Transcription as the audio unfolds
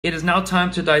It is now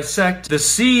time to dissect the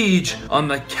siege on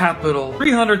the Capitol.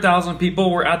 300,000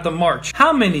 people were at the march.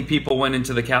 How many people went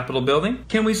into the Capitol building?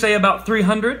 Can we say about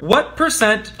 300? What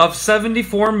percent of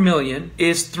 74 million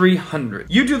is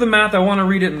 300? You do the math, I want to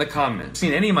read it in the comments.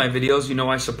 Seen any of my videos, you know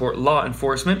I support law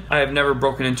enforcement. I have never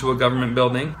broken into a government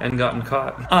building and gotten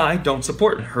caught. I don't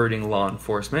support hurting law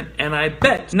enforcement, and I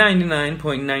bet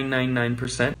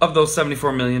 99.999% of those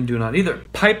 74 million do not either.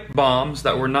 Pipe bombs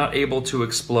that were not able to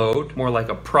explode, more like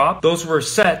a prop. Those were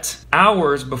set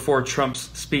hours before Trump's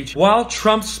speech. While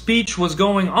Trump's speech was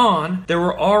going on, there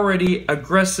were already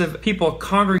aggressive people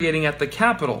congregating at the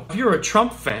Capitol. If you're a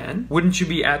Trump fan, wouldn't you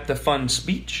be at the fun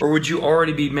speech? Or would you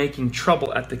already be making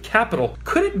trouble at the Capitol?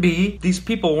 Could it be these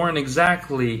people weren't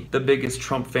exactly the biggest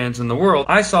Trump fans in the world?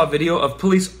 I saw a video of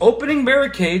police opening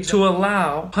barricades to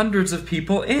allow hundreds of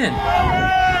people in.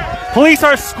 Police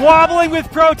are squabbling with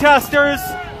protesters.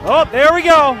 Oh, there we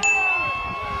go.